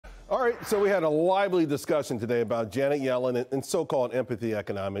All right, so we had a lively discussion today about Janet Yellen and so-called empathy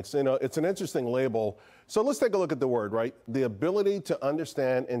economics. You know, it's an interesting label. So let's take a look at the word, right? The ability to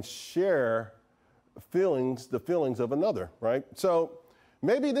understand and share the feelings of another, right? So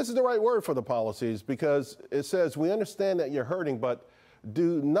maybe this is the right word for the policies because it says we understand that you're hurting, but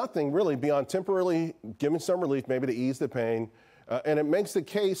do nothing really beyond temporarily giving some relief, maybe to ease the pain. And it makes the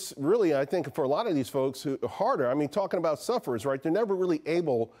case really, I think, for a lot of these folks who harder. I mean, talking about sufferers, right? They're never really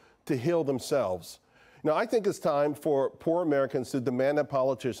able to heal themselves. Now, I think it's time for poor Americans to demand that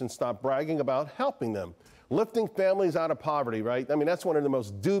politicians stop bragging about helping them, lifting families out of poverty, right? I mean, that's one of the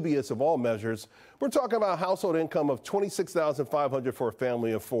most dubious of all measures. We're talking about a household income of $26,500 for a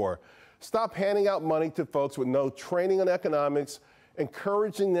family of four. Stop handing out money to folks with no training in economics,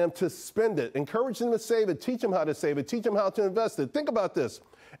 encouraging them to spend it, encouraging them to save it, teach them how to save it, teach them how to invest it. Think about this.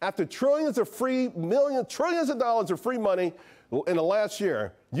 After trillions of dollars of free money in the last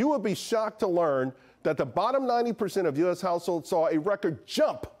year, you would be shocked to learn that the bottom 90% of U.S. households saw a record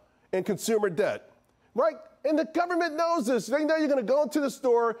jump in consumer debt, right? And the government knows this. They know you're going to go into the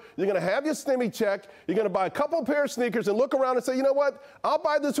store, you're going to have your stimmy check, you're going to buy a couple pair of sneakers and look around and say, you know what, I'll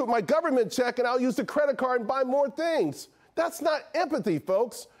buy this with my government check and I'll use the credit card and buy more things. That's not empathy,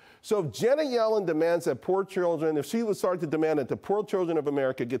 folks. So if Janet Yellen demands that poor children, if she would start to demand that the poor children of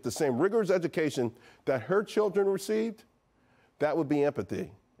America get the same rigorous education that her children received, that would be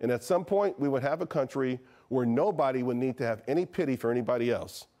empathy. And at some point, we would have a country where nobody would need to have any pity for anybody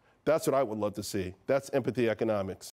else. That's what I would love to see. That's empathy economics.